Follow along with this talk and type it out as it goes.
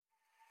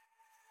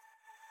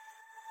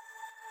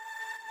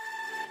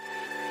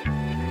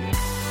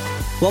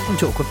Welcome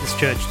to Equippers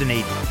Church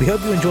Dunedin. We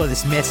hope you enjoy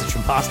this message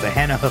from Pastor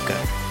Hannah Hooker.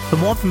 For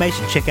more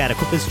information, check out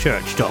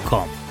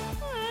equipperschurch.com.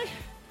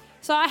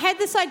 So I had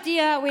this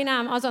idea when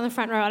I was on the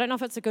front row. I don't know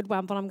if it's a good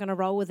one, but I'm going to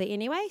roll with it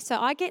anyway. So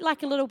I get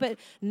like a little bit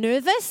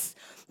nervous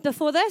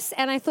before this,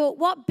 and I thought,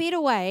 what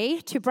better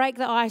way to break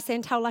the ice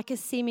and tell like a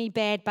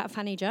semi-bad but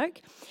funny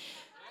joke?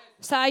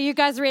 So are you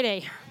guys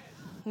ready?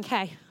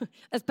 Okay.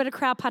 It's a bit of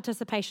crowd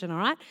participation, all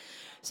right?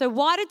 So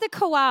why did the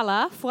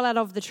koala fall out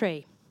of the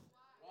tree?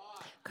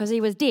 Because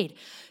he was dead.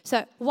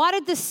 So why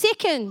did the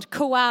second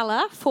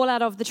koala fall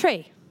out of the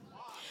tree?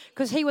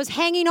 Because he was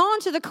hanging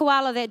on to the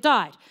koala that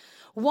died.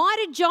 Why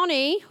did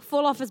Johnny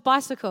fall off his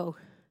bicycle?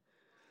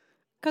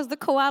 Because the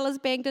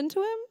koalas banged into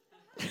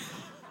him.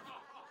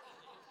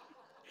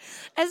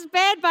 It's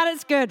bad, but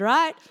it's good,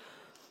 right?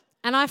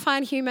 And I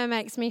find humour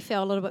makes me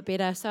feel a little bit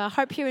better. So I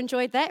hope you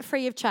enjoyed that,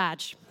 free of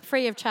charge.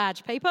 Free of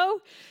charge,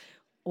 people.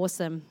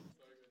 Awesome.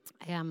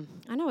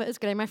 I know it is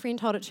good. My friend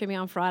told it to me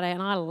on Friday,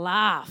 and I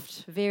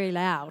laughed very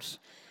loud.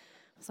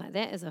 I was like,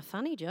 that is a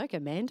funny joke,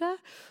 Amanda.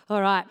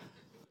 All right.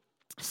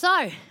 So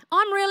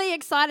I'm really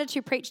excited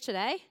to preach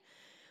today.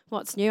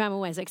 What's new? I'm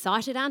always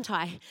excited, aren't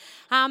I?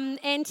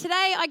 And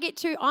today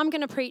I'm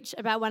going to preach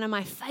about one of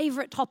my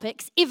favourite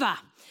topics ever.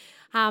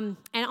 And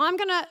I'm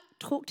going to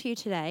talk to you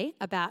today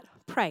about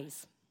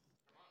praise.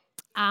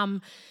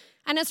 And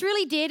it's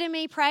really dear to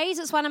me, praise.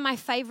 It's one of my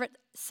favourite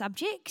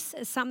subjects.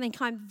 It's something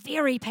I'm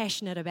very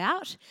passionate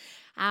about.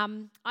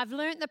 I've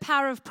learnt the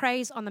power of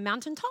praise on the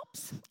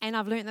mountaintops, and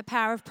I've learnt the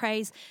power of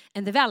praise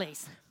in the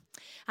valleys.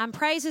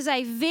 Praise is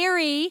a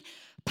very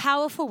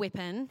powerful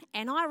weapon,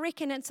 and I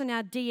reckon it's in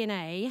our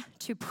DNA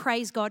to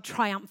praise God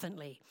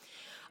triumphantly.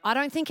 I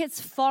don't think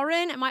it's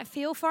foreign. It might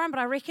feel foreign, but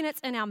I reckon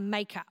it's in our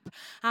makeup.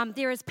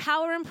 There is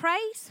power in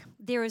praise.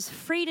 There is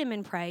freedom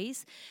in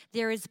praise.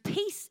 There is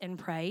peace in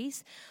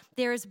praise.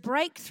 There is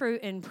breakthrough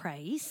in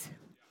praise.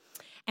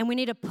 And we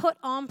need to put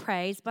on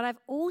praise, but I've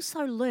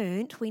also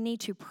learned we need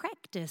to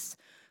practice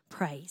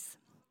praise.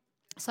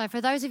 So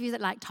for those of you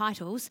that like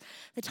titles,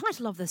 the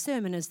title of the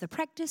sermon is The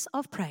Practice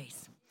of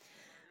Praise.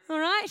 All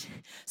right?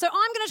 So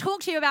I'm going to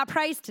talk to you about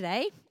praise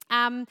today.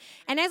 And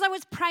as I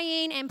was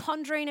praying and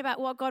pondering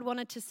about what God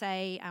wanted to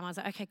say, I was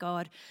like, okay,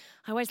 God,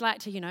 I always like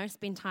to,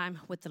 spend time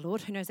with the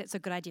Lord. Who knows, that's a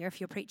good idea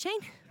if you're preaching.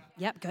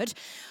 Yep, good.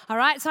 All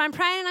right, so I'm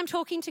praying and I'm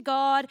talking to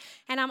God,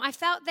 and I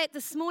felt that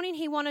this morning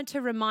He wanted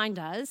to remind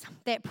us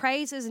that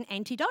praise is an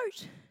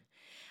antidote,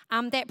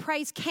 that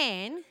praise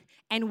can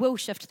and will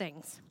shift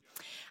things.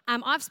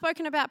 I've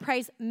spoken about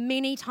praise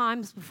many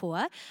times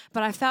before,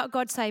 but I felt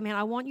God say, man,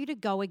 I want you to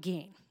go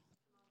again.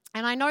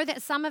 And I know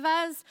that some of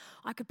us,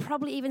 I could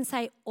probably even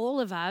say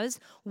all of us,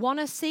 want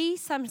to see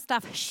some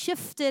stuff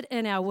shifted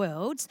in our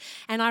worlds,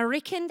 and I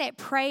reckon that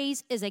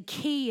praise is a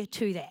key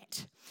to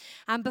that.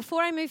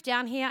 Before I moved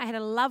down here, I had a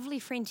lovely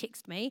friend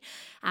text me,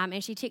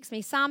 and she texted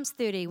me Psalms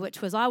 30,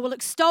 which was, I will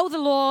extol the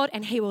Lord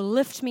and He will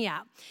lift me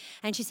up.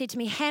 And she said to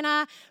me,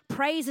 Hannah,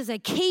 praise is a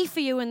key for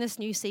you in this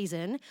new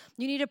season.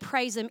 You need to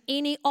praise Him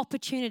any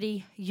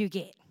opportunity you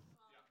get.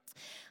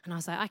 And I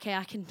was like, okay,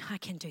 I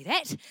can do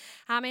that.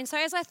 And so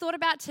as I thought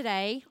about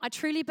today, I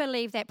truly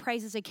believe that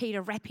praise is a key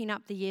to wrapping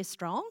up the year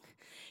strong.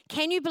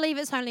 Can you believe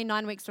it's only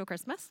 9 weeks till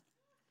Christmas?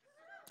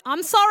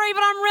 I'm sorry,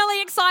 but I'm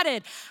really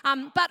excited.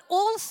 But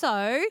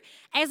also,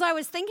 as I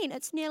was thinking,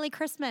 it's nearly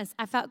Christmas,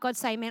 I felt God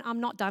say, man,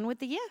 I'm not done with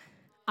the year.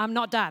 I'm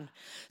not done.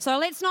 So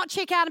let's not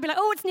check out and be like,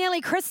 oh, it's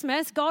nearly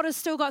Christmas. God has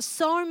still got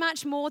so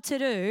much more to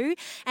do.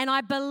 And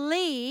I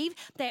believe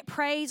that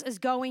praise is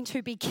going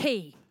to be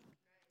key.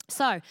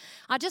 So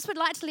I just would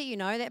like to let you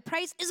know that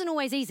praise isn't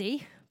always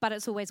easy, but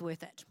it's always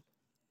worth it.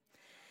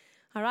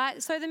 All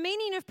right, so the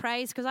meaning of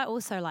praise, because I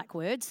also like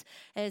words,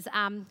 is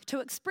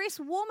to express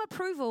warm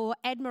approval or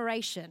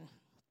admiration.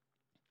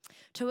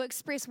 To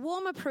express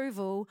warm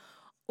approval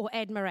or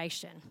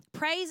admiration.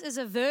 Praise is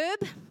a verb,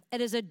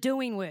 it is a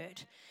doing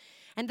word.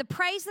 And the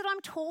praise that I'm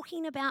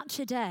talking about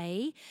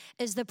today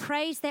is the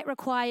praise that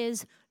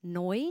requires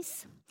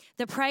noise,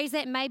 the praise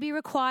that maybe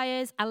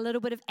requires a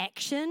little bit of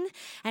action,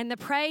 and the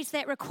praise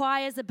that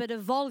requires a bit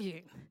of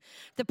volume.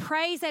 The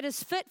praise that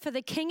is fit for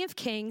the King of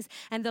Kings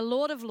and the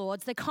Lord of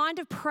Lords, the kind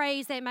of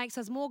praise that makes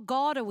us more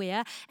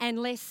God-aware and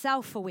less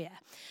self-aware.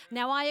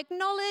 Now, I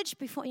acknowledge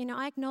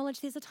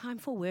there's a time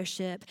for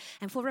worship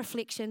and for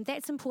reflection.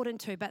 That's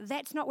important too, but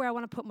that's not where I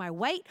want to put my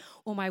weight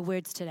or my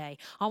words today.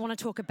 I want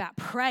to talk about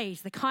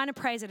praise, the kind of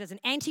praise that is an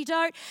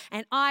antidote,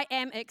 and I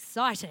am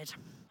excited.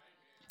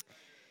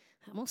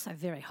 I'm also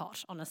very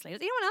hot, honestly. Does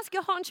anyone else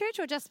get hot in church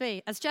or just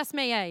me? It's just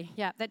me, eh?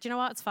 Yeah, you know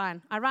what? It's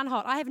fine. I run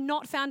hot. I have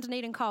not found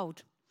Dunedin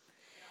cold.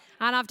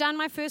 And I've done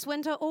my first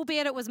winter,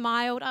 albeit it was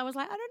mild. I was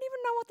like, I don't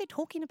even know what they're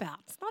talking about.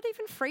 It's not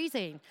even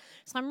freezing.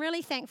 So I'm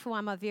really thankful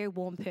I'm a very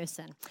warm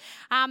person.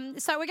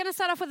 So we're going to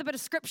start off with a bit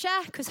of scripture,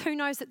 because who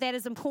knows that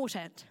is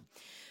important.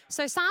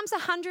 So Psalms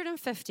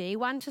 150,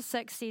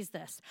 1-6 says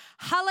this: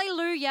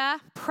 Hallelujah,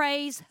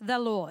 praise the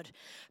Lord.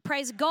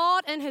 Praise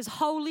God in his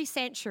holy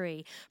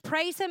sanctuary.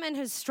 Praise him in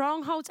his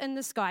strongholds in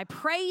the sky.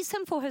 Praise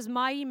him for his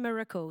mighty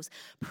miracles.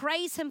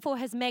 Praise him for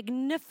his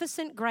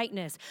magnificent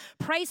greatness.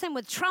 Praise him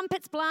with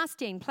trumpets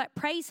blasting.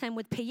 Praise him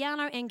with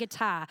piano and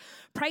guitar.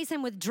 Praise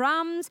him with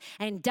drums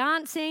and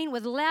dancing,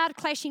 with loud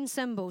clashing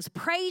cymbals.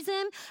 Praise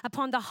him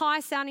upon the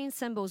high sounding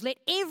cymbals. Let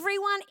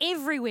everyone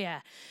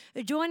everywhere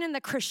join in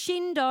the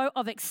crescendo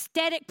of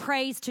ecstatic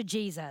praise to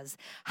Jesus.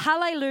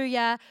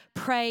 Hallelujah,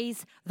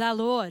 praise the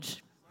Lord.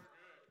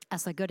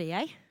 That's a goodie,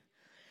 eh?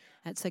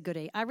 That's a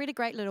goodie. I read a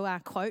great little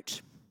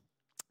quote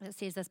that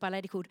says this by a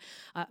lady called,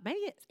 maybe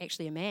it's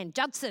actually a man,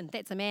 Judson.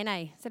 That's a man,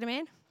 eh? Is that a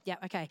man? Yeah,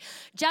 okay.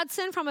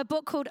 Judson, from a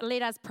book called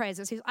Let Us Praise.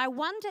 It says, I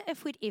wonder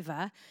if we'd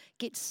ever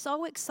get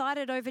so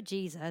excited over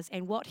Jesus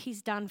and what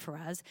he's done for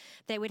us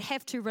that we'd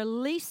have to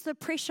release the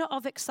pressure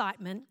of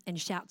excitement in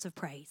shouts of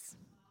praise.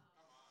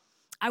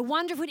 I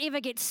wonder if we'd ever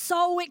get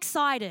so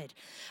excited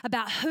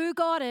about who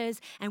God is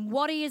and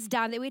what he has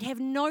done that we'd have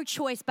no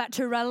choice but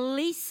to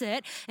release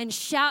it in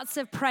shouts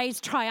of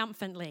praise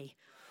triumphantly.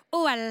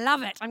 Oh, I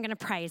love it. I'm going to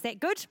pray. Is that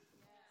good?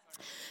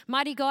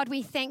 Mighty God,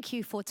 we thank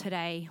you for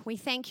today. We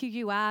thank you,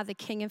 you are the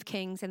King of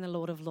Kings and the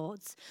Lord of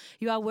Lords.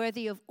 You are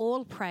worthy of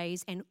all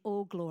praise and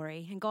all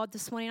glory. And God,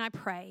 this morning I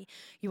pray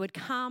you would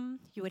come,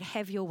 you would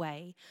have your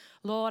way.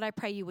 Lord, I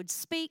pray you would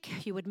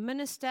speak, you would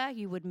minister,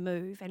 you would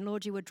move. And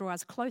Lord, you would draw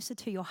us closer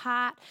to your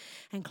heart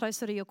and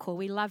closer to your core.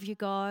 We love you,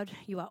 God.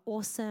 You are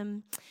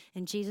awesome.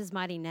 In Jesus'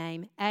 mighty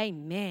name,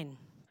 amen.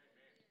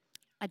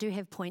 I do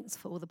have points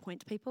for all the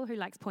point people. Who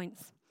likes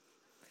points?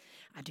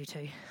 I do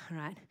too. All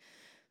right.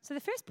 So the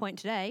first point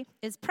today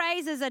is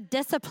praise is a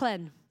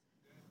discipline.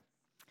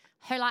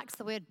 Who likes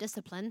the word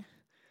discipline?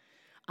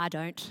 I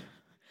don't.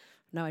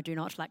 No, I do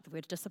not like the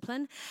word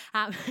discipline.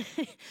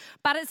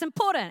 But it's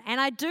important. And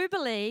I do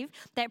believe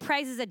that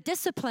praise is a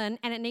discipline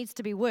and it needs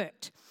to be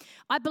worked.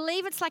 I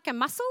believe it's like a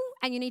muscle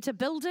and you need to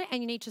build it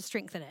and you need to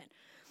strengthen it.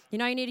 You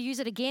know, you need to use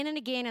it again and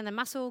again and the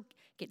muscle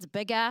gets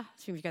bigger.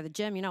 So if you go to the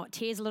gym, you know, it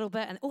tears a little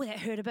bit and, oh, that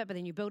hurt a bit, but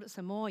then you build it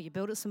some more, you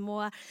build it some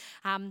more.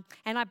 And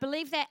I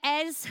believe that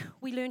as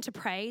we learn to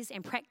praise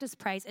and practice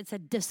praise, it's a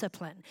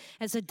discipline.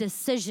 It's a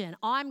decision.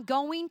 I'm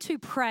going to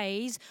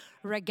praise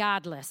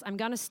regardless. I'm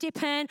going to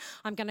step in.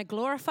 I'm going to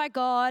glorify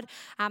God.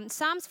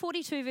 Psalms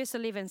 42 verse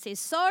 11 says,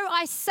 so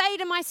I say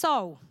to my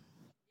soul,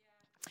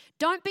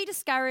 don't be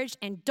discouraged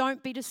and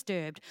don't be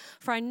disturbed,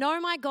 for I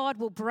know my God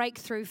will break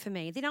through for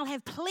me. Then I'll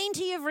have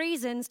plenty of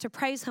reasons to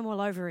praise him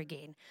all over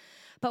again.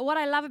 But what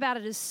I love about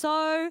it is,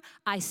 so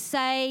I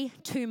say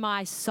to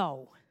my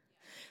soul.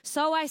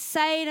 So I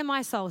say to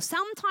my soul.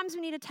 Sometimes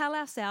we need to tell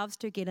ourselves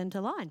to get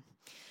into line.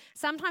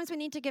 Sometimes we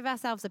need to give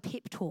ourselves a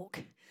pep talk.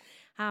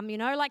 You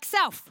know, like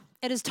self.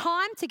 It is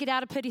time to get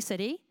out of pity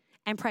city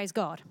and praise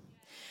God.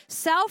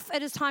 Self,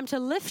 it is time to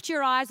lift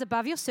your eyes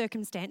above your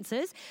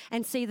circumstances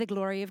and see the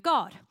glory of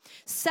God.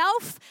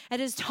 Self, it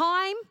is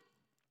time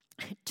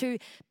to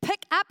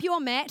pick up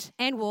your mat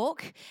and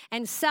walk.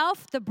 And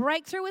self, the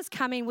breakthrough is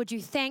coming. Would you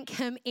thank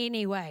him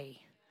anyway?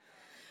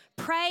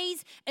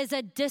 Praise is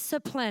a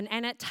discipline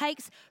and it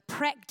takes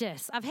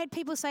practice. I've had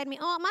people say to me,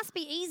 oh, it must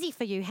be easy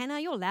for you, Hannah.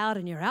 You're loud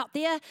and you're out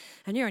there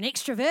and you're an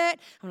extrovert.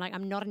 I'm like,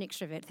 I'm not an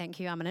extrovert, thank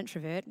you. I'm an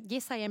introvert.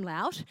 Yes, I am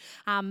loud,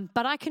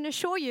 but I can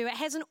assure you it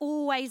hasn't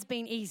always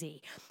been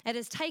easy. It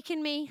has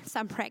taken me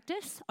some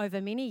practice over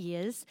many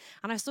years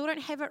and I still don't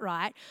have it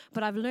right,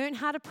 but I've learned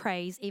how to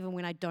praise even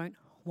when I don't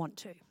want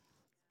to.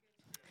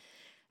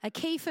 A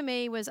key for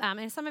me was,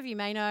 and some of you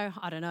may know,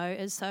 I don't know,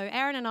 is so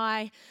Aaron and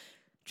I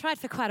tried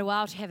for quite a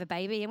while to have a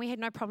baby and we had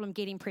no problem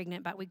getting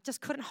pregnant, but we just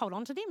couldn't hold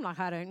on to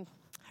them.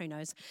 Who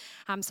knows?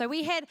 So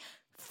we had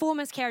 4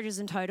 miscarriages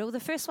in total. The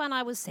first one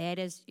I was sad,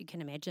 as you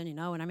can imagine, you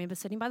know, and I remember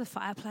sitting by the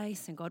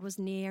fireplace and God was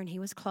near and he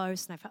was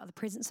close and I felt the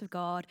presence of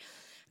God.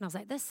 And I was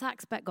like, this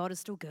sucks, but God is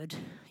still good,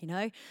 you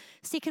know.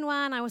 Second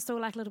one, I was still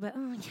like a little bit,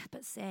 a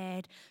bit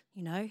sad,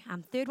 you know.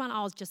 Third one,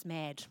 I was just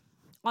mad.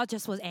 I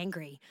just was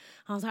angry.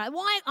 I was like,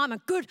 why? I'm a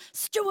good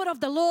steward of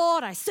the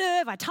Lord. I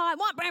serve, I tithe.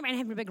 What? And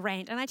having a big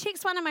rant. And I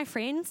texted one of my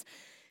friends,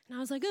 and I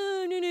was like,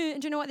 oh, no.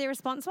 And do you know what their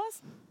response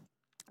was?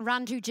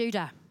 Run to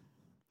Judah.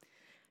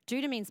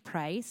 Judah means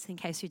praise, in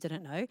case you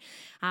didn't know.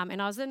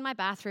 And I was in my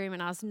bathroom,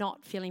 and I was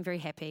not feeling very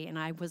happy, and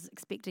I was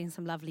expecting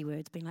some lovely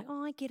words, being like,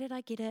 oh, I get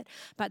it.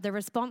 But the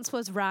response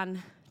was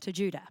run to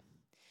Judah.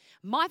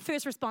 My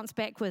first response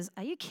back was,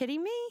 are you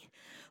kidding me?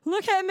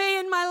 Look at me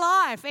in my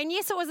life. And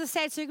yes, it was a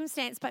sad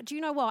circumstance, but do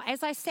you know what?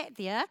 As I sat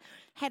there,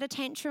 had a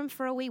tantrum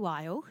for a wee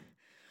while,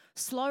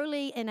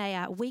 slowly in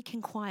a weak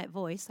and quiet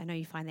voice, I know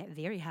you find that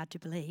very hard to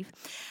believe,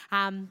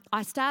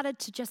 I started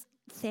to just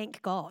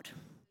thank God.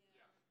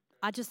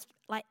 I just,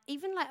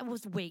 even it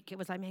was weak, it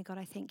was like, man, God,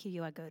 I thank you,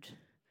 you are good.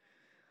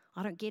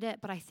 I don't get it,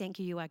 but I thank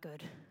you, you are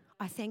good.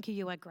 I thank you,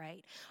 you are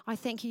great. I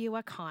thank you, you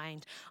are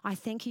kind. I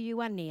thank you,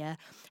 you are near.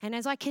 And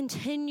as I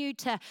continued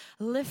to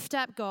lift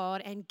up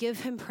God and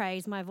give him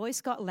praise, my voice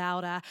got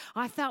louder.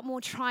 I felt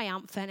more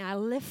triumphant. I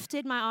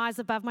lifted my eyes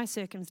above my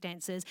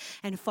circumstances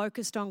and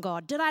focused on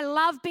God. Did I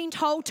love being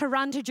told to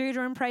run to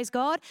Judah and praise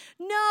God?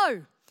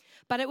 No.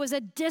 But it was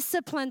a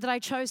discipline that I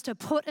chose to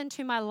put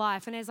into my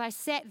life. And as I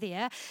sat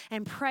there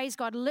and praised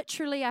God,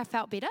 literally I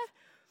felt better.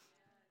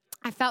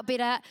 I felt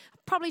better.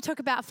 Probably took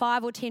about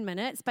 5 or 10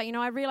 minutes. But,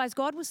 I realized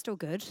God was still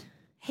good.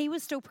 He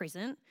was still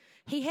present.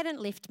 He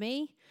hadn't left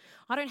me.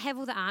 I don't have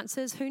all the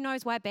answers. Who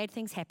knows why bad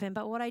things happen?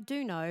 But what I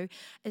do know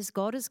is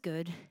God is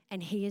good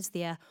and he is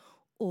there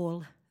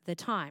all the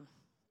time.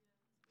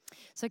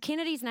 So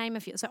Kennedy's name,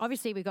 so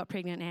obviously we got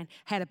pregnant and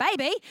had a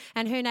baby,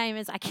 and her name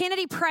is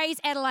Kennedy Praise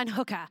Adeline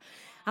Hooker.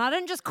 And I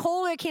didn't just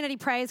call her Kennedy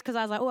Praise because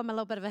I was like, I'm a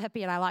little bit of a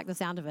hippie and I like the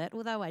sound of it,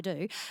 although I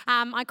do.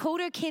 I called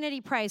her Kennedy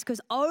Praise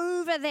because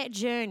over that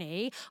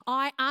journey,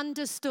 I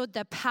understood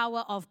the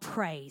power of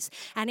praise.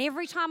 And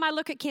every time I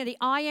look at Kennedy,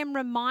 I am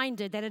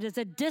reminded that it is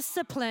a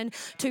discipline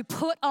to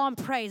put on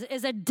praise. It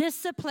is a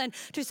discipline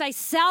to say,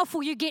 self,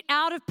 will you get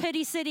out of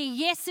pity city?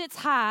 Yes, it's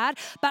hard,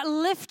 but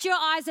lift your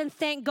eyes and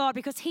thank God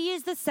because he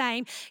is the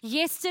same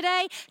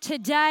yesterday,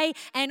 today,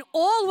 and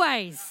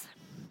always.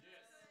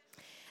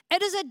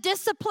 It is a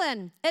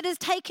discipline. It has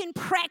taken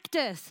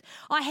practice.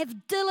 I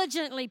have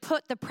diligently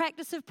put the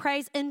practice of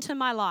praise into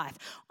my life.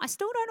 I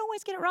still don't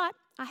always get it right.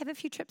 I have a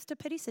few trips to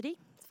Pity City.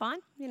 It's fine,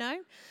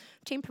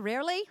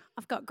 temporarily.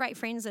 I've got great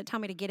friends that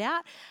tell me to get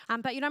out.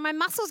 But my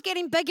muscle's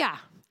getting bigger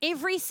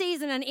every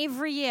season and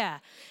every year.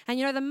 And,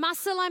 the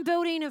muscle I'm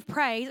building of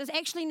praise is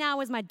actually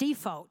now is my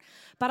default.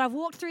 But I've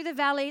walked through the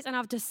valleys and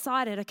I've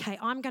decided, okay,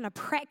 I'm going to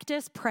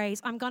practice praise.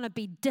 I'm going to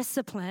be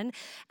disciplined,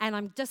 and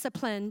I'm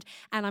disciplined,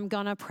 and I'm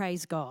going to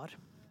praise God.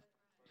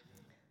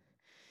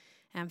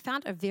 And I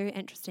found a very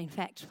interesting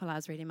fact while I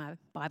was reading my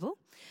Bible.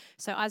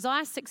 So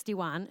Isaiah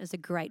 61 is a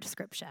great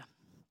scripture.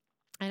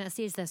 And it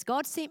says this: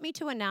 God sent me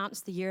to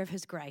announce the year of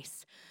his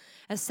grace,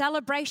 a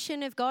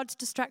celebration of God's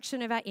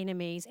destruction of our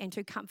enemies, and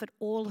to comfort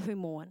all who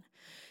mourn,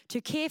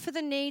 to care for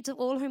the needs of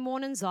all who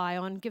mourn in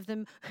Zion, give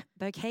them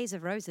bouquets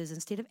of roses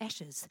instead of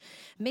ashes,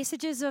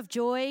 messages of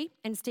joy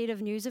instead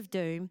of news of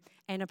doom,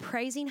 and a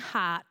praising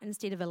heart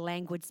instead of a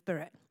languid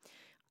spirit.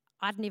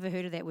 I'd never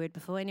heard of that word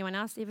before. Anyone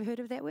else ever heard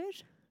of that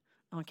word?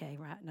 Okay,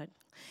 right. No.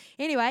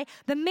 Anyway,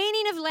 the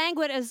meaning of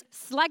languid is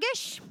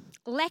sluggish,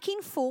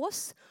 lacking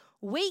force,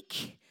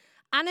 weak,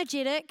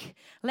 energetic,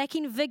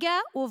 lacking vigor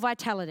or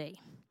vitality.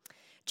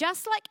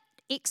 Just like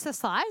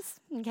exercise,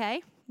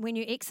 okay? When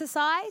you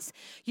exercise,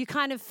 you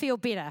kind of feel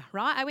better,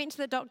 right? I went to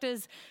the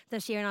doctors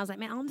this year and I was like,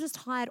 man, I'm just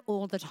tired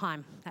all the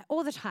time. Like,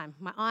 all the time.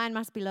 My iron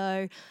must be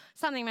low.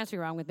 Something must be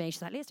wrong with me.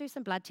 She's like, let's do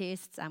some blood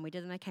tests. And we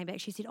did, and I came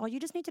back. She said, you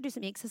just need to do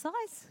some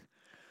exercise.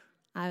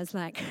 I was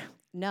like,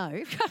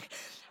 no.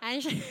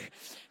 And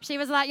she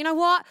was like, you know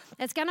what?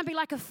 It's going to be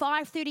like a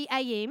 5:30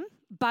 a.m.,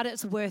 but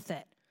it's worth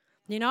it.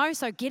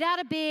 So get out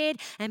of bed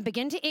and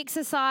begin to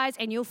exercise,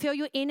 and you'll feel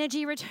your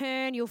energy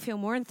return. You'll feel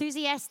more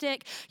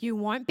enthusiastic. You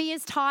won't be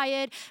as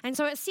tired. And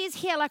so it says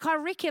here, I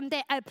reckon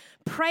that a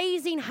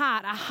praising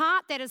heart, a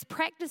heart that is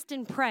practiced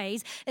in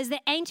praise, is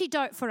the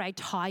antidote for a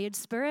tired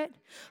spirit,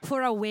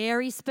 for a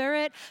weary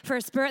spirit, for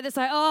a spirit that's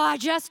like, I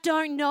just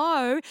don't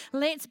know.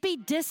 Let's be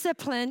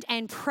disciplined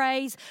and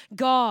praise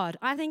God.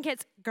 I think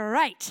it's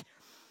great.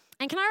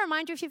 And can I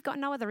remind you, if you've got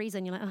no other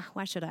reason, you're like,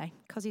 why should I?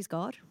 Because he's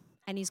God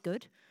and he's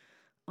good.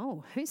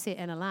 Oh, who set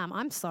an alarm?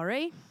 I'm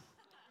sorry.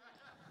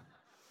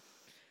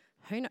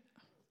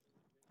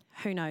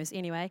 Who knows?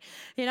 Anyway,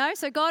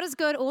 so God is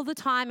good all the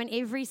time in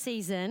every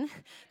season.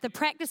 The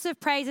practice of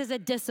praise is a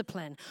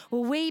discipline.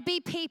 Will we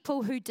be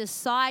people who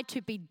decide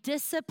to be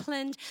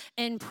disciplined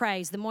in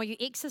praise? The more you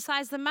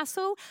exercise the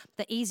muscle,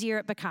 the easier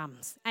it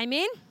becomes.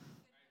 Amen?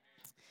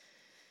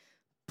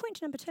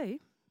 Point number 2.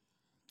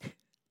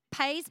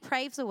 Praise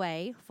paves the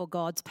way for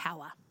God's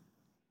power.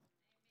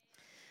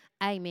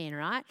 Amen,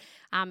 right?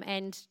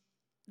 And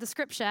the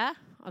scripture,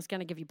 I was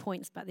going to give you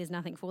points, but there's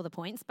nothing for the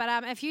points.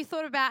 But if you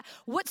thought about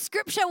what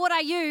scripture would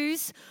I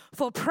use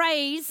for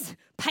praise,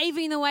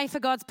 paving the way for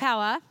God's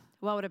power,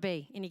 what would it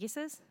be? Any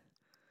guesses?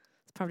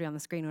 It's probably on the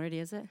screen already,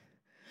 is it?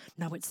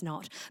 No, it's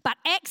not. But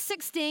Acts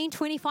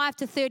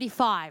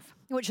 16:25-35,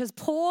 which is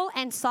Paul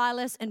and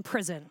Silas in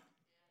prison.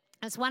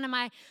 It's one of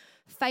my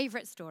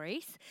favorite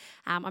stories.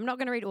 I'm not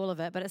going to read all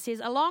of it, but it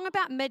says, along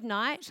about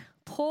midnight,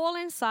 Paul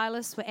and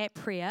Silas were at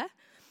prayer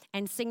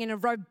and singing a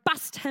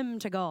robust hymn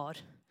to God.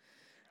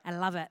 I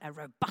love it, a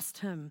robust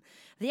hymn.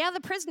 The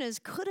other prisoners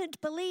couldn't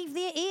believe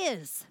their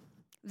ears.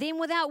 Then,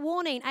 without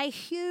warning, a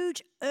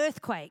huge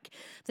earthquake.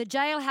 The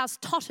jailhouse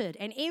tottered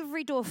and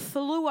every door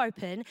flew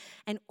open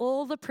and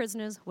all the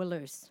prisoners were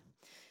loose.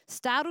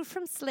 Startled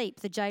from sleep,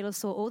 the jailer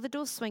saw all the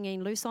doors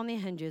swinging loose on their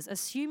hinges.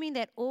 Assuming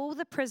that all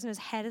the prisoners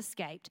had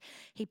escaped,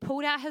 he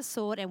pulled out his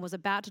sword and was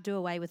about to do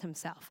away with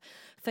himself,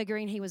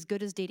 figuring he was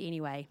good as dead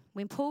anyway.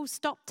 When Paul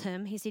stopped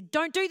him, he said,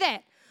 "Don't do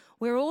that.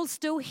 We're all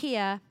still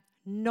here.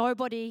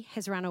 Nobody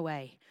has run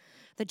away."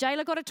 The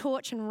jailer got a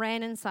torch and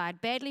ran inside.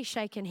 Badly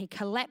shaken, he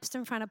collapsed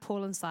in front of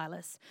Paul and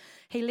Silas.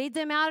 He led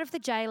them out of the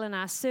jail and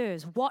asked,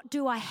 "Sirs, what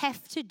do I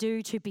have to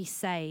do to be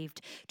saved,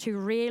 to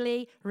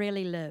really,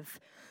 really live?"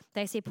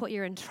 They said, "Put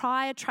your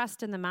entire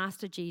trust in the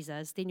Master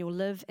Jesus, then you'll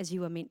live as you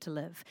were meant to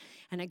live."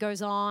 And it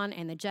goes on,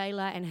 and the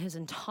jailer and his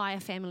entire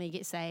family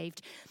get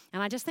saved.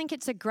 And I just think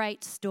it's a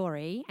great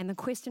story. And the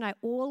question I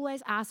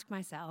always ask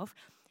myself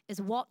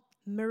is, what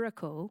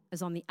miracle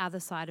is on the other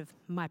side of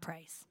my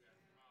praise?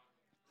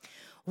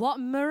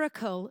 What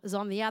miracle is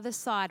on the other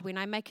side when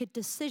I make a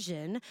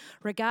decision,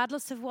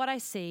 regardless of what I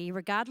see,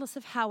 regardless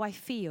of how I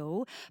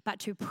feel, but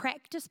to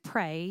practice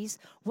praise?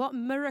 What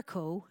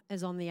miracle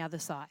is on the other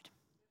side?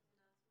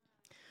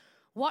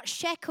 What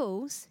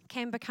shackles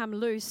can become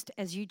loosed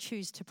as you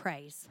choose to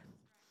praise?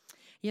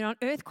 You know, an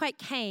earthquake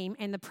came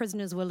and the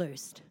prisoners were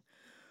loosed.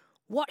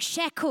 What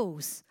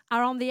shackles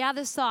are on the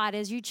other side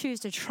as you choose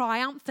to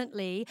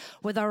triumphantly,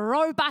 with a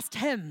robust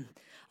hymn,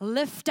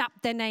 lift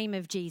up the name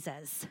of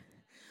Jesus?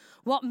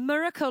 What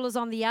miracle is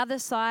on the other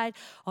side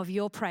of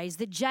your praise?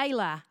 The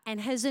jailer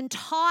and his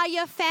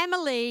entire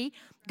family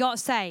got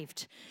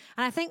saved.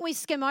 And I think we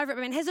skim over it,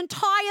 but his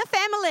entire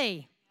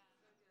family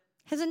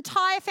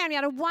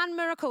out of one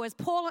miracle is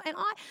Paul. And do you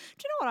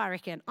know what I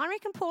reckon? I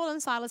reckon Paul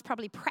and Silas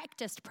probably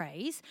practiced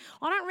praise.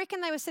 I don't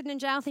reckon they were sitting in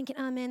jail thinking,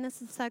 "Oh man,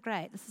 this is so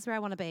great. This is where I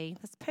want to be.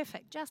 This is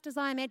perfect, just as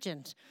I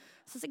imagined.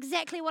 This is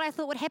exactly what I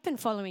thought would happen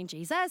following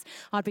Jesus.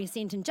 I'd been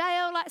sent in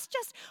jail."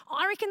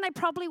 I reckon they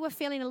probably were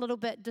feeling a little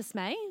bit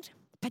dismayed,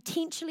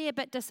 potentially a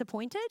bit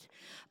disappointed.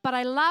 But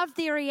I love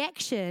their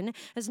reaction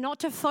is not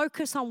to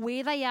focus on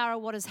where they are or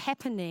what is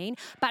happening,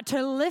 but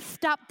to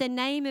lift up the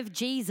name of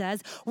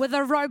Jesus with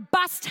a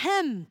robust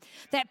hymn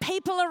that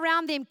people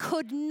around them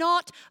could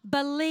not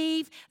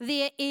believe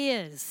their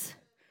ears.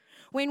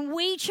 When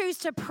we choose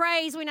to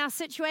praise when our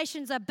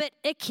situation's a bit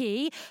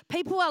icky,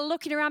 people are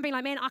looking around being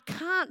like, "Man, I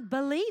can't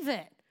believe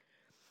it.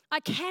 I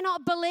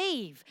cannot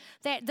believe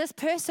that this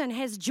person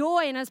has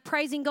joy and is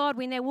praising God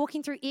when they're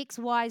walking through X,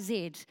 Y,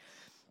 Z."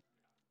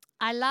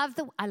 I love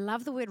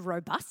the word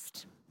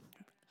robust.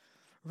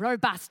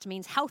 Robust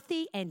means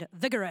healthy and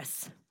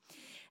vigorous.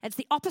 It's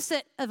the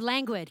opposite of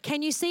languid.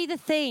 Can you see the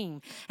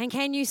theme? And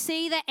can you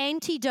see the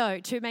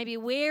antidote to maybe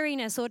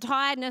weariness or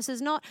tiredness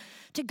is not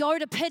to go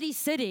to pity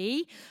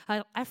city.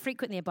 I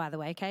frequent there, by the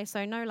way, okay?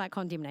 So no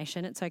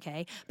condemnation, it's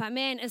okay. But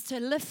man, is to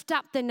lift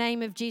up the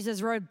name of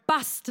Jesus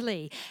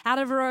robustly. Out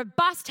of a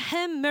robust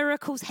hymn,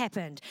 miracles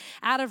happened.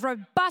 Out of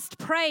robust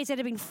praise that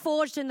had been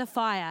forged in the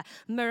fire,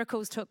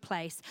 miracles took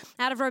place.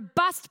 Out of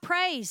robust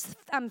praise,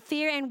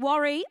 fear and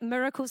worry,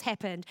 miracles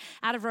happened.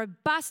 Out of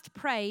robust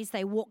praise,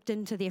 they walked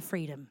into their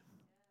freedom.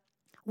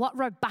 What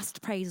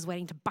robust praise is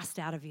waiting to bust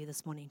out of you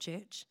this morning,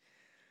 church?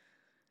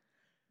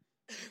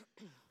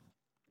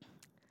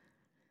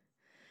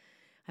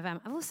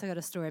 I've also got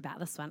a story about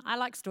this one. I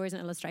like stories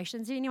and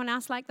illustrations. Did anyone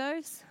else like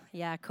those?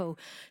 Yeah, cool.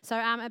 So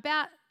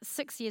about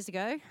 6 years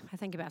ago,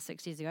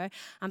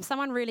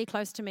 someone really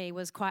close to me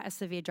was quite a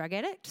severe drug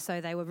addict. So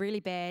they were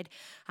really bad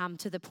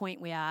to the point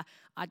where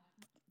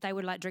they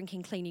were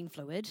drinking cleaning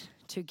fluid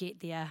to get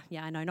their,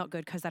 not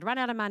good, because they'd run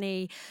out of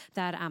money,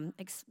 they'd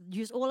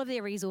use all of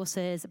their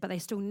resources, but they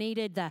still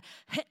needed the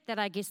hit that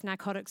I guess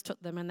narcotics took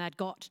them, and they'd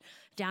got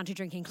down to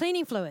drinking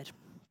cleaning fluid,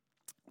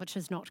 which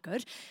is not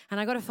good. And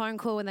I got a phone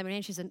call and they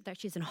went, she's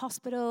in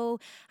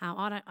hospital,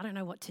 I don't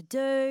know what to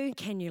do,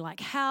 can you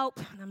help?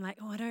 And I'm like,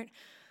 I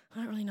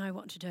don't really know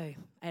what to do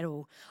at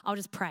all. I'll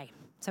just pray.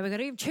 So we got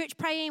to church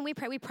praying. We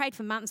prayed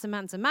for months and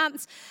months and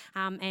months,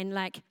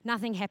 and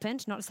nothing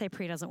happened. Not to say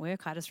prayer doesn't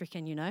work. I just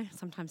reckon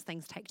sometimes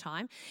things take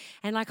time.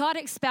 And I'd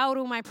expelled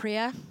all my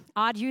prayer.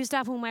 I'd used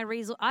up all my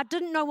resources. I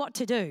didn't know what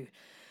to do.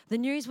 The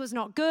news was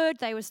not good.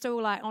 They were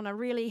still on a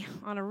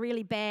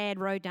really bad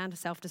road down to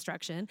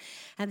self-destruction.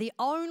 And the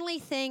only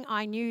thing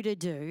I knew to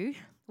do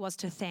was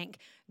to thank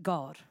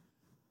God.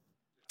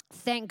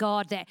 Thank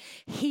God that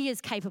He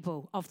is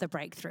capable of the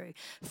breakthrough.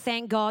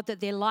 Thank God that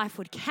their life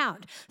would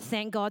count.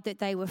 Thank God that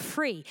they were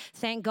free.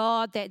 Thank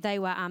God that they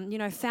were,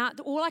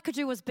 found. All I could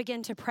do was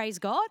begin to praise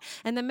God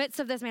in the midst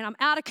of this. Man, I'm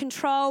out of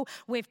control.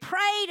 We've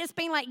prayed. It's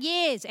been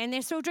years, and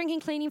they're still drinking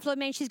cleaning fluid.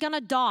 Man, she's going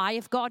to die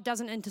if God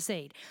doesn't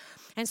intercede.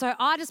 And so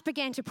I just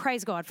began to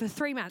praise God for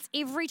 3 months.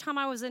 Every time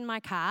I was in my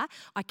car,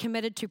 I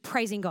committed to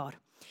praising God.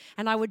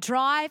 And I would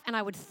drive and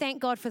I would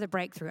thank God for the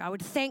breakthrough. I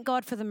would thank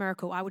God for the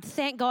miracle. I would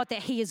thank God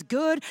that He is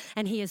good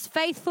and He is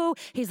faithful.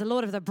 He's the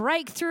Lord of the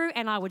breakthrough.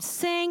 And I would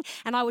sing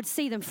and I would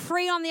see them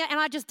free on and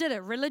I just did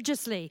it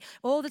religiously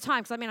all the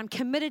time because I'm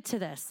committed to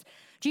this.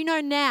 Do you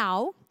know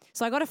now?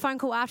 So I got a phone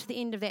call after the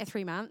end of that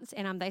 3 months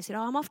and they said,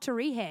 I'm off to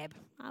rehab.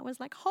 I was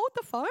like, hold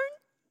the phone.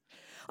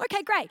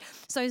 Okay, great.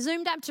 So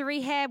zoomed up to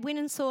rehab, went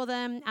and saw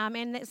them,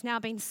 and it's now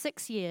been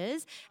 6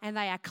 years, and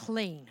they are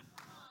clean.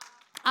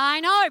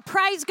 I know,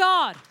 praise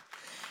God.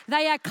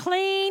 They are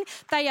clean,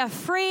 they are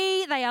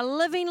free, they are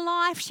living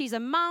life. She's a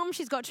mum,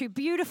 she's got 2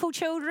 beautiful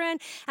children.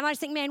 And I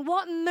just think, man,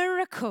 what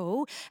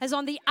miracle is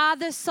on the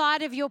other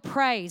side of your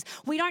praise?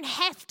 We don't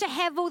have to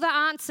have all the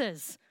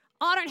answers.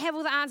 I don't have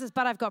all the answers,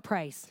 but I've got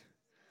praise.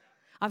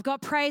 I've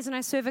got praise and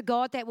I serve a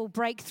God that will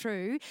break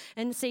through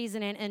in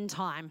season and in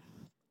time.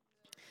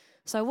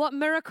 So what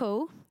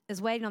miracle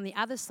is waiting on the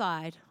other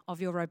side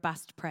of your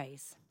robust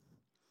praise?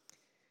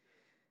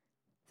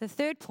 The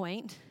third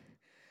point,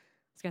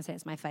 I was going to say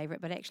it's my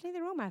favorite, but actually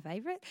they're all my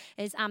favorite,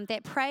 is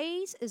that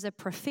praise is a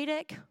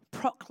prophetic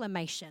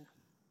proclamation.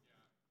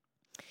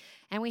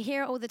 And we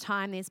hear it all the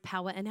time, there's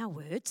power in our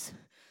words.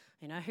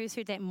 You know, who's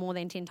heard that more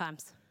than 10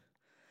 times?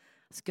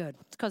 It's good.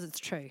 It's because it's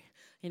true.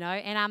 You know,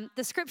 and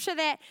the scripture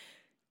that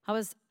I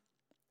was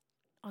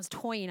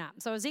toying up.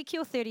 So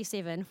Ezekiel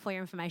 37, for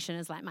your information,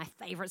 is like my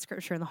favorite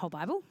scripture in the whole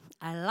Bible.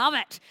 I love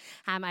it.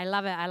 I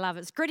love it. I love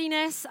its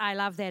grittiness. I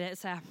love that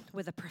it's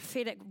with a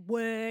prophetic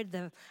word,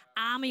 the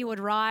army would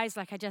rise.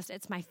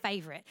 It's my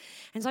favorite.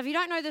 And so if you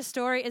don't know this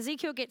story,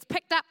 Ezekiel gets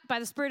picked up by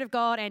the Spirit of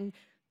God and,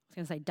 I was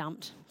going to say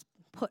dumped,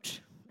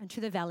 put into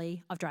the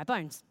valley of dry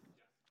bones.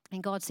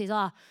 And God says,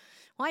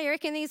 why you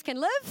reckon these can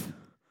live?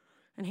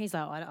 And he's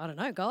like, I don't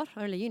know, God,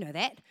 only you know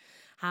that.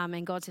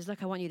 And God says,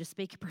 look, I want you to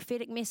speak a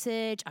prophetic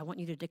message. I want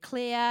you to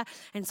declare.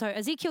 And so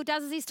Ezekiel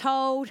does as he's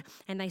told,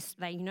 and they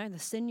the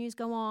sinews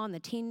go on, the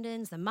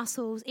tendons, the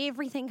muscles,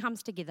 everything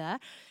comes together,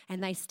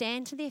 and they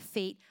stand to their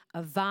feet,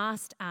 a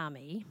vast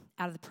army,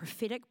 out of the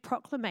prophetic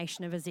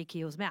proclamation of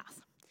Ezekiel's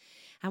mouth.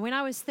 And when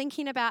I was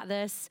thinking about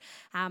this,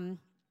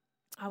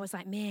 I was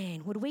like,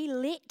 man, would we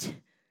let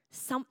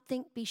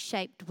something be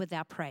shaped with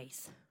our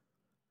praise?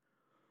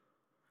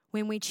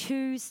 When we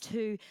choose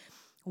to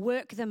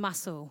work the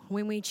muscle,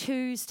 when we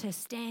choose to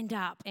stand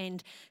up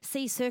and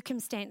see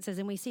circumstances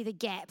and we see the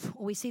gap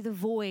or we see the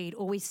void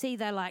or we see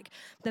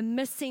the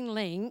missing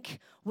link,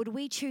 would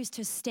we choose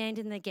to stand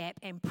in the gap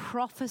and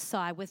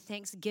prophesy with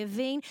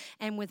thanksgiving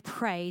and with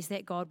praise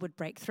that God would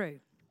break through?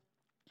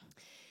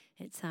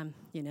 It's,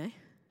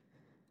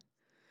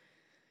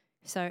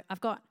 So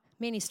I've got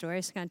many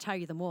stories. I'm going to tell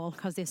you them all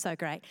because they're so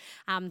great.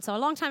 So a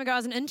long time ago, I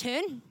was an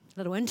intern.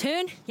 Little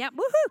intern, yep,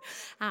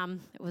 woohoo.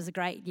 It was a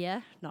great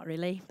year, not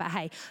really, but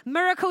hey,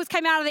 miracles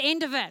came out of the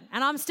end of it,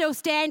 and I'm still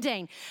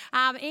standing.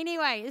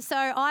 Anyway, so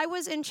I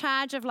was in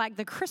charge of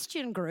the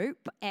Christian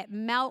group at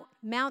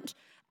Mount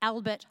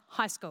Albert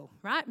High School,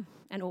 right,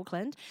 in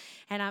Auckland,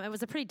 and it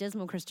was a pretty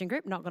dismal Christian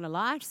group, not going to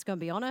lie, just going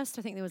to be honest.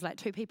 I think there was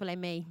 2 people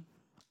and me,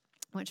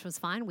 which was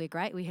fine. We're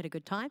great. We had a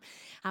good time.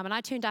 And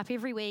I turned up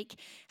every week,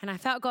 and I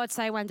felt God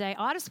say one day,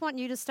 I just want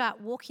you to start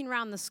walking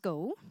around the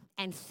school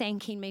and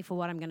thanking me for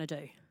what I'm going to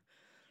do.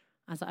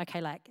 I was like,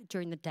 okay,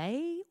 during the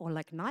day or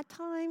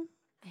nighttime?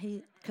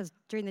 Because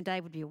during the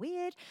day would be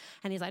weird.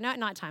 And he's like, no,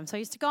 nighttime. So I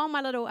used to go on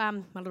my little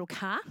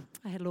car.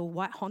 I had a little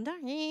white Honda,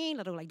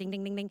 little ding,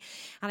 ding, ding, ding.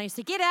 And I used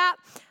to get out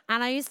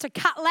and I used to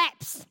cut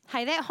laps.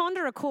 Hey, that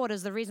Honda Accord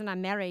is the reason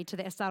I'm married to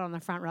that stud on the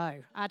front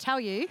row. I tell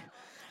you,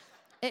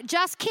 it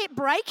just kept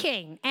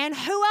breaking. And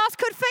who else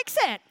could fix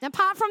it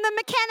apart from the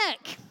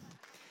mechanic?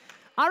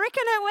 I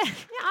reckon it was,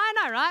 I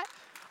know, right?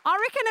 I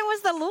reckon it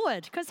was the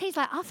Lord, because he's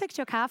like, I'll fix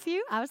your car for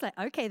you. I was like,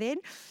 okay then,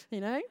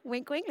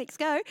 wink, wink, let's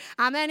go.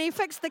 And he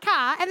fixed the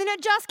car, and then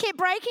it just kept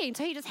breaking.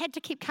 So he just had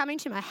to keep coming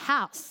to my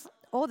house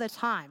all the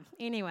time.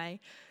 Anyway,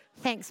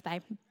 thanks,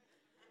 babe.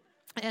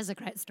 It is a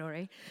great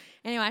story.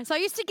 Anyway, so I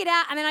used to get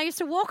out and then I used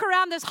to walk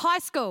around this high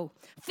school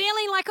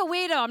feeling like a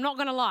weirdo, I'm not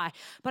going to lie.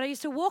 But I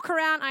used to walk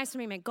around, I used to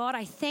remember, God,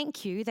 I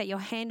thank you that your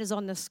hand is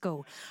on this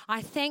school.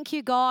 I thank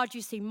you, God,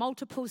 you see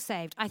multiple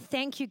saved. I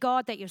thank you,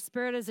 God, that your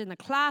spirit is in the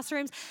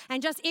classrooms.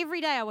 And just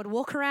every day I would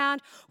walk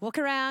around,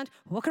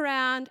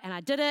 and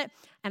I did it.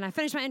 And I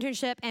finished my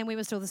internship and we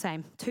were still the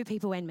same, 2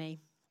 people and me.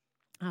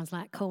 I was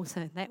like, cool,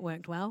 so that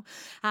worked well.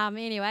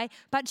 Anyway,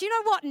 but do you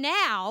know what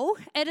now?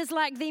 It is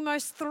the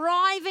most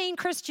thriving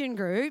Christian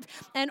group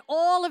in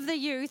all of the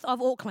youth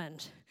of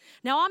Auckland.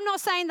 Now, I'm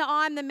not saying that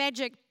I'm the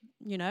magic,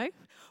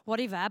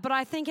 whatever, but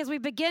I think as we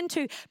begin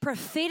to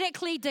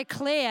prophetically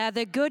declare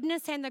the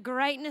goodness and the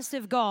greatness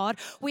of God,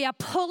 we are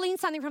pulling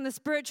something from the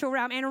spiritual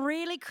realm and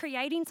really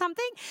creating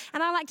something.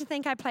 And I like to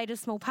think I played a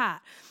small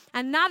part.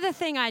 Another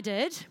thing I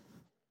did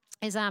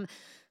is...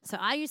 So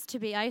we used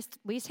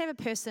to have a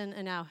person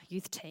in our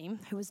youth team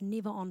who was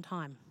never on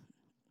time.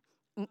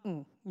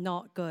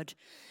 Not good.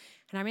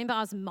 And I remember I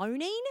was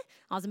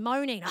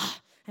moaning,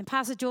 and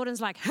Pastor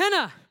Jordan's like,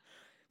 Hannah,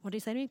 what did he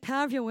say to me?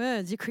 Power of your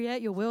words. You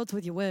create your worlds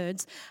with your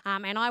words.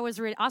 And I was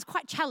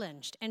quite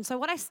challenged. And so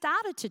what I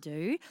started to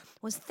do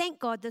was thank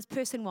God this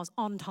person was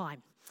on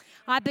time.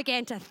 I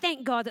began to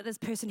thank God that this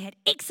person had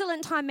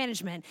excellent time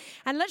management.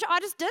 And literally, I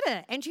just did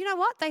it. And do you know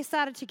what? They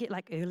started to get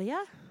earlier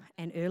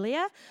and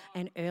earlier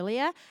and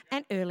earlier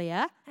and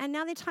earlier. And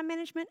now their time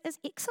management is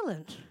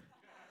excellent.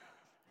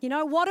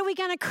 What are we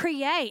going to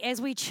create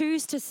as we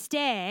choose to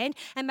stand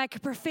and make a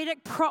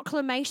prophetic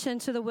proclamation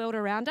to the world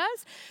around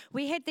us?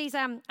 We had these,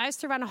 I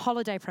used to run a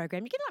holiday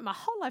program. You get my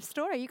whole life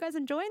story. Are you guys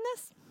enjoying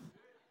this?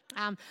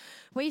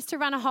 We used to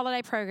run a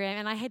holiday program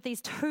and I had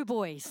these 2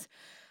 boys.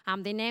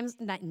 Their names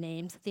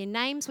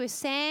were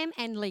Sam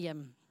and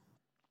Liam.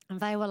 And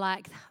they were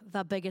like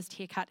the biggest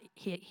haircut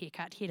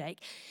headache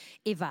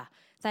ever.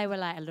 They were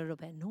like a little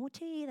bit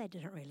naughty. They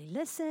didn't really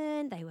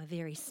listen. They were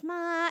very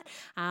smart.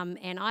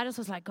 And I just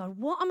was like, God,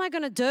 what am I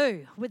going to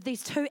do with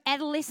these two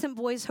adolescent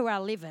boys who are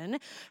 11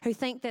 who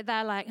think that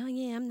they're like, oh,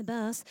 yeah, I'm the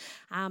boss.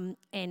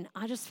 And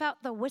I just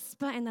felt the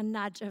whisper and the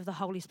nudge of the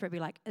Holy Spirit be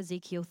like,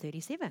 Ezekiel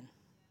 37.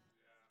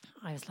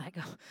 I was like,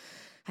 oh,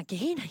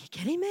 again, are you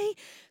kidding me?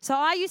 So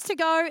I used to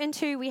go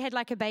we had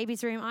like a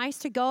baby's room. I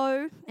used to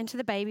go into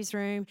the baby's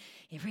room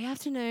every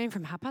afternoon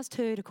from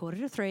 2:30 to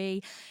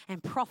 2:45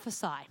 and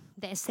prophesy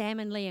that Sam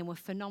and Liam were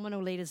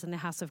phenomenal leaders in the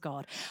house of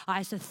God. I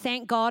used to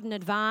thank God in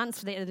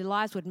advance that their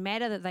lives would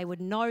matter, that they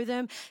would know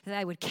them, that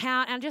they would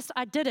count. And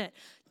I did it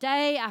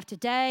day after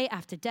day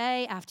after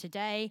day after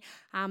day.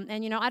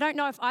 And, I don't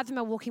know if either of them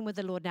are walking with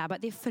the Lord now,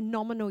 but they're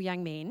phenomenal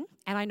young men.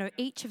 And I know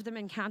each of them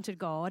encountered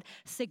God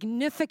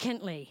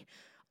significantly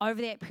over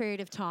that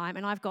period of time,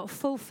 and I've got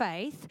full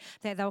faith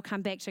that they'll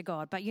come back to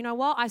God. But you know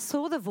what? I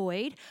saw the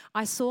void,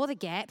 I saw the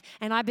gap,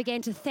 and I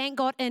began to thank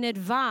God in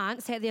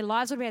advance that their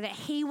lives would be, that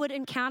He would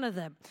encounter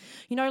them.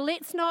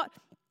 Let's not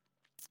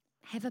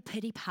have a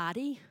pity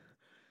party.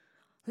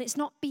 Let's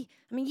not be,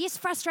 yes,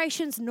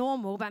 frustration's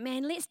normal, but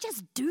man, let's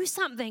just do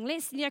something.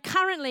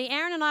 Currently,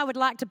 Aaron and I would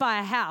like to buy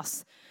a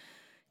house.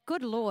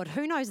 Good Lord,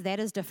 who knows that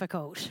is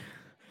difficult?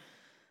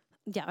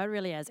 Yeah, it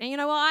really is. And you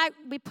know what?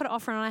 We put an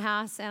offer on our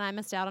house, and I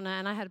missed out on it,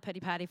 and I had a pity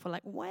party for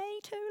like way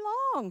too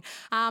long.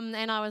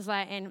 And I was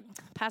like, and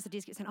Pastor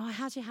Des kept saying, oh,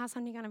 how's your house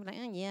hunting going? I'm like,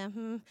 oh, yeah.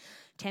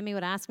 Tammy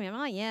would ask me,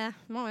 oh, yeah.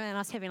 And I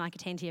was having like a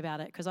tanty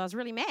about it because I was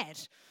really mad.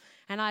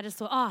 And I just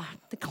thought, oh,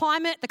 the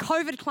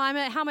COVID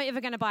climate, how am I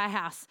ever going to buy a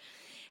house?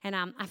 And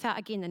I felt,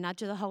 again, the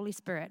nudge of the Holy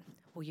Spirit.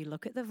 Will you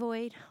look at the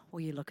void?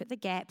 Will you look at the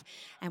gap?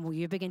 And will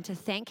you begin to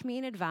thank me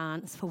in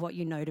advance for what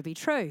you know to be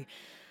true?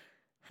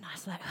 And I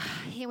was like,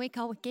 oh, here we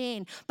go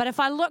again. But if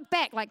I look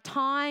back, like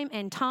time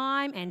and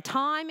time and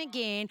time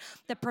again,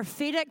 the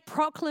prophetic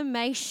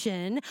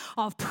proclamation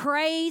of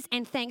praise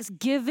and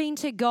thanksgiving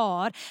to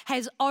God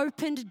has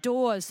opened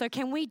doors. So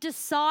can we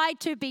decide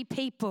to be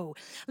people?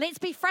 Let's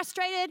be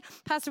frustrated.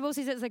 Pastor Will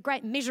says it's a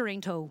great measuring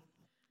tool.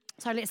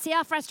 So let's see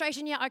our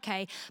frustration, yeah,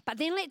 okay. But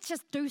then let's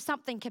just do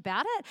something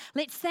about it.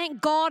 Let's thank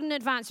God in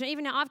advance.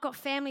 Even now, I've got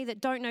family that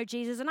don't know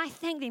Jesus, and I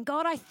thank them.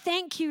 God, I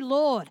thank you,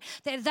 Lord,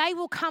 that they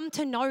will come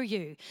to know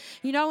you.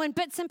 In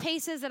bits and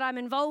pieces that I'm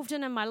involved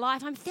in my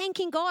life, I'm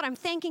thanking God. I'm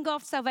thanking God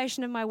for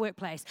salvation in my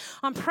workplace.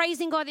 I'm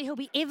praising God that He'll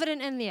be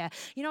evident in there.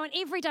 And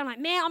every day I'm like,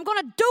 man, I'm going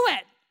to do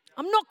it.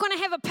 I'm not going to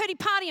have a pity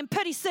party in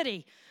Pity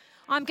City.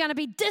 I'm going to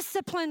be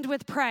disciplined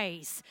with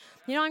praise.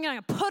 I'm going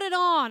to put it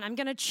on. I'm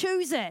going to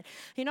choose it.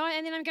 And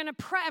then I'm going to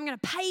pray. I'm going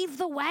to pave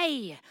the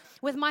way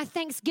with my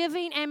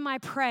thanksgiving and my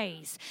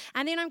praise.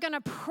 And then I'm going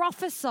to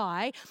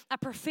prophesy a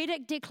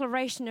prophetic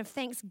declaration of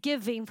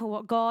thanksgiving for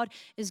what God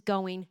is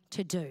going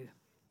to do.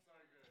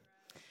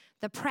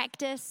 The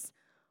practice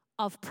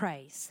of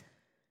praise.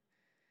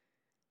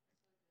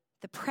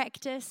 The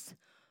practice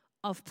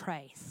of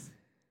praise.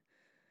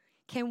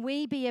 Can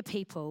we be a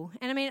people?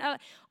 And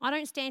I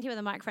don't stand here with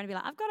a microphone and be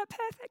like, I've got it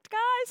perfect,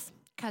 guys,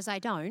 because I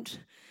don't.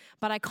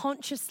 But I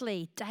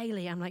consciously,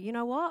 daily, I'm like, you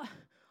know what?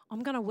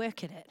 I'm going to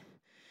work at it.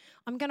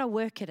 I'm going to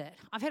work at it.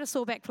 I've had a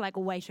sore back for like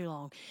way too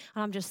long.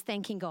 And I'm just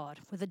thanking God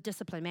with a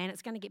discipline. Man,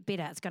 it's going to get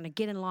better. It's going to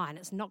get in line.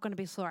 It's not going to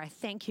be sore. I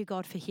thank you,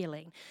 God, for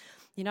healing.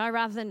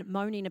 Rather than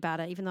moaning about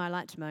it, even though I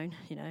like to moan,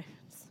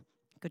 it's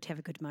good to have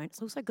a good moan.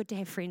 It's also good to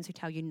have friends who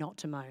tell you not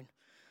to moan.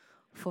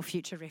 For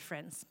future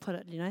reference, put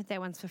it,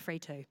 that one's for free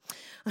too.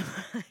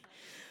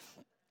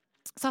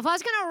 So if I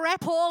was going to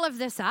wrap all of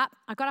this up,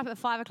 I got up at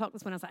 5 o'clock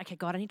this morning. I was like, okay,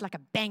 God, I need like a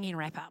banging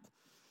wrap up.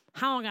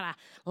 How am I going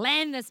to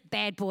land this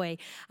bad boy?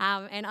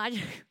 And I,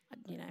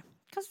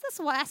 because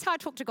that's how I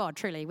talk to God,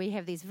 truly. We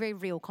have these very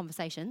real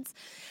conversations.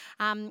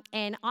 And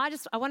I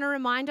want to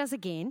remind us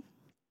again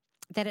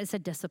that it's a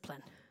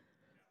discipline.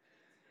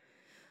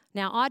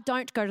 Now, I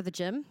don't go to the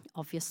gym,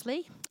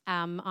 obviously.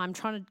 I'm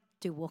trying to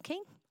do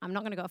walking. I'm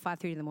not going to go at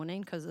 5:30 in the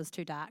morning because it's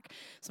too dark,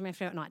 so I'm going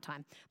to have to go at night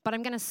time. But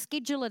I'm going to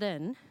schedule it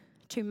in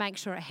to make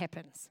sure it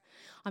happens.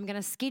 I'm going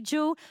to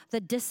schedule the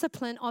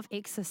discipline of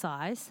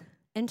exercise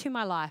into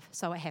my life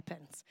so it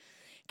happens.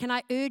 Can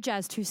I urge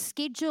us to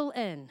schedule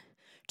in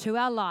to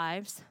our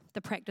lives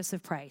the practice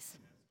of praise?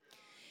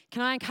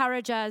 Can I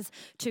encourage us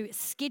to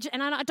schedule,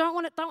 and I don't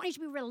want you to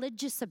be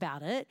religious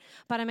about it,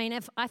 but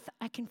if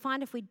I can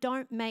find if we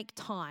don't make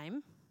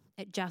time,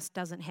 it just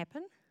doesn't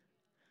happen.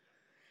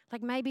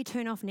 Like maybe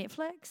turn off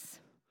Netflix,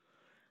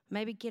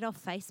 maybe get off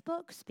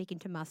Facebook, speaking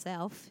to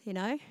myself,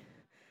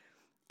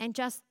 and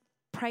just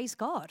praise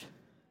God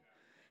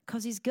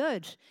because He's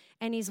good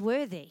and He's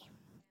worthy,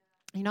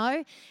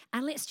 and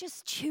let's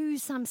just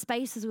choose some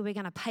spaces where we're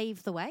going to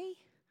pave the way.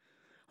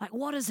 Like,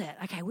 what is it?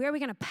 Okay, where are we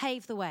going to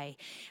pave the way?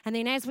 And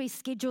then as we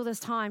schedule this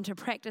time to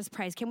practice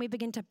praise, can we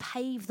begin to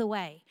pave the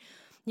way?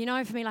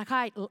 For me, like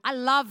I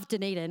love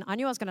Dunedin. I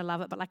knew I was going to love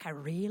it, but like I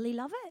really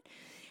love it.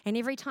 And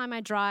every time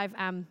I drive,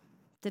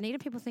 Dunedin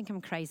people think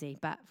I'm crazy,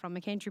 but from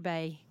McAndrew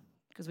Bay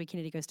because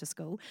Kennedy goes to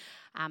school.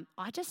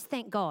 I just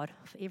thank God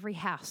for every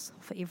house,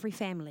 for every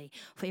family,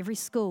 for every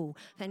school.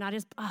 And I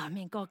just, oh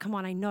man, God, come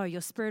on, I know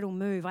your spirit will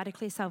move. I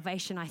declare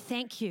salvation. I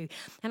thank you.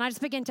 And I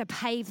just begin to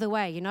pave the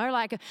way,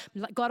 like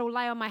God will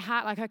lay on my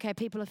heart, like, okay,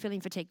 people are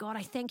feeling fatigued. God,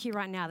 I thank you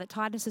right now that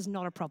tiredness is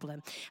not a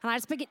problem. And I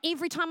just begin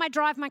every time I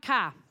drive my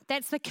car.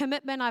 That's the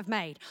commitment I've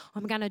made.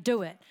 I'm going to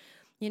do it,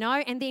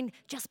 and then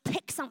just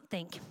pick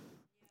something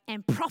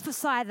and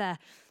prophesy I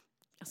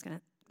was going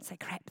to say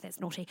crap, that's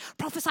naughty.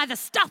 Prophesy the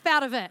stuff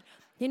out of it,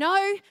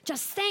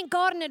 Just thank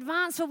God in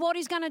advance for what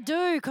he's going to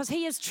do because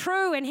he is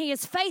true and he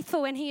is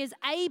faithful and he is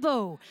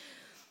able,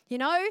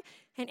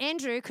 And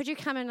Andrew, could you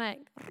come and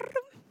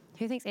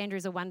who thinks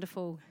Andrew's a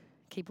wonderful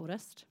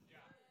keyboardist?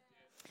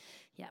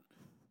 Yeah.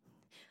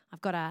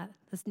 I've got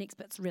this next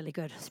bit's really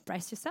good.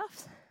 Brace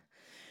yourselves.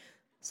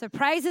 So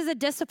praise is a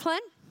discipline.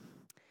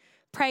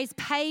 Praise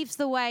paves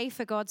the way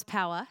for God's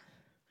power.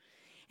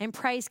 And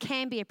praise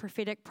can be a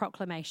prophetic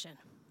proclamation.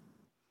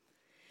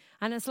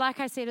 And it's like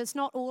I said, it's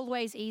not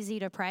always easy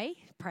to pray.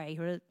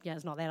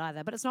 It's not that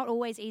either, but it's not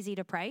always easy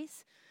to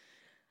praise.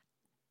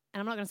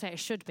 And I'm not going to say it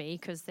should be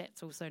because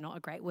that's also not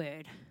a great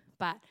word.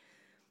 But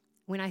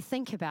when I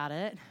think about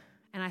it,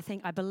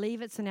 and I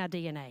believe it's in our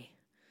DNA.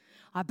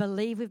 I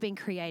believe we've been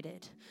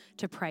created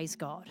to praise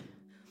God.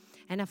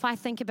 And if I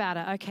think about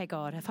it, okay,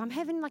 God, if I'm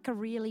having a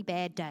really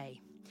bad day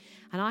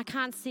and I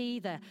can't see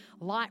the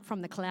light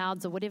from the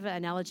clouds or whatever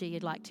analogy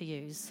you'd like to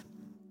use,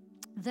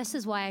 this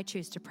is why I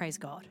choose to praise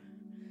God.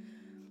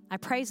 I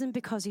praise him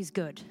because he's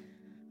good.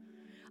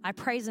 I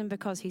praise him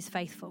because he's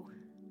faithful.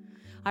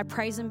 I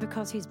praise him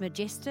because he's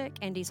majestic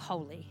and he's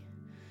holy.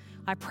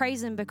 I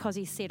praise him because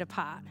he's set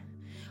apart.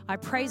 I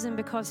praise him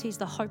because he's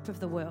the hope of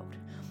the world.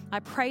 I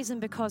praise him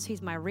because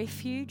he's my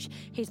refuge,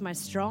 he's my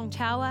strong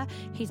tower,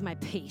 he's my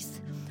peace.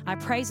 I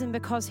praise him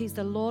because he's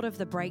the Lord of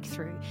the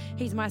breakthrough.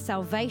 He's my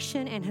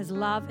salvation and his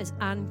love is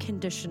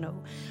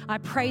unconditional. I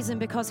praise him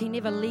because he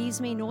never leaves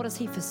me, nor does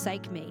he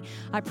forsake me.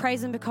 I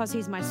praise him because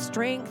he's my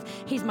strength,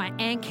 he's my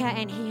anchor,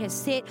 and he has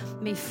set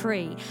me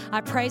free.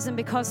 I praise him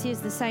because he is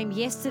the same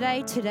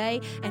yesterday,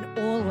 today, and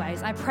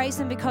always. I praise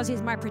him because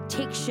he's my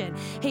protection.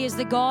 He is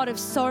the God of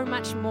so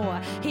much more.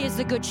 He is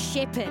the good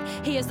shepherd.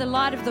 He is the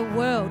light of the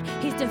world.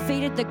 He's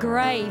defeated the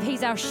grave.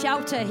 He's our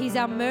shelter. He's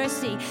our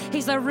mercy.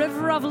 He's the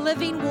river of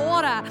living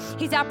water.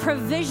 He's our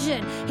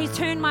provision. He's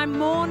turned my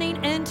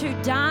mourning into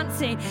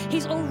dancing.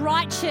 He's all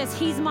righteous.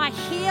 He's my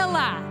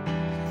healer.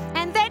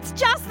 And that's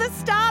just the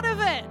start of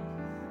it.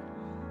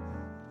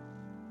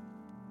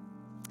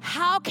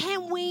 How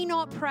can we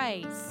not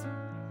praise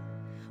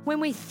when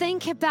we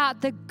think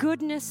about the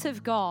goodness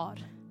of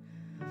God?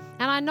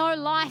 And I know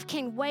life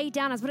can weigh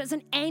down us, but it's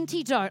an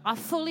antidote. I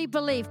fully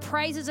believe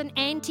praise is an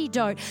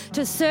antidote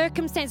to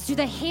circumstance, to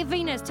the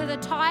heaviness, to the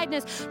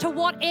tiredness, to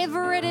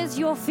whatever it is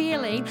you're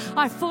feeling.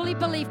 I fully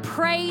believe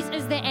praise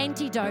is the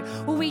antidote.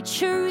 Will we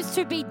choose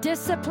to be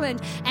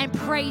disciplined and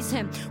praise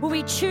him? Will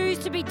we choose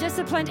to be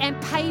disciplined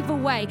and pave a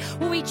way?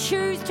 Will we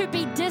choose to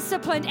be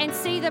disciplined and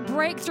see the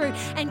breakthrough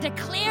and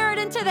declare it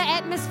into the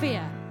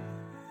atmosphere?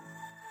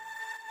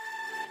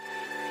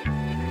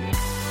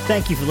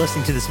 Thank you for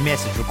listening to this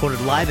message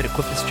recorded live at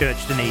Equippers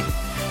Church, Dunedin.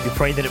 We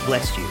pray that it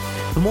blessed you.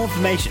 For more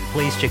information,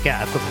 please check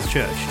out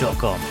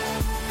equipperschurch.com.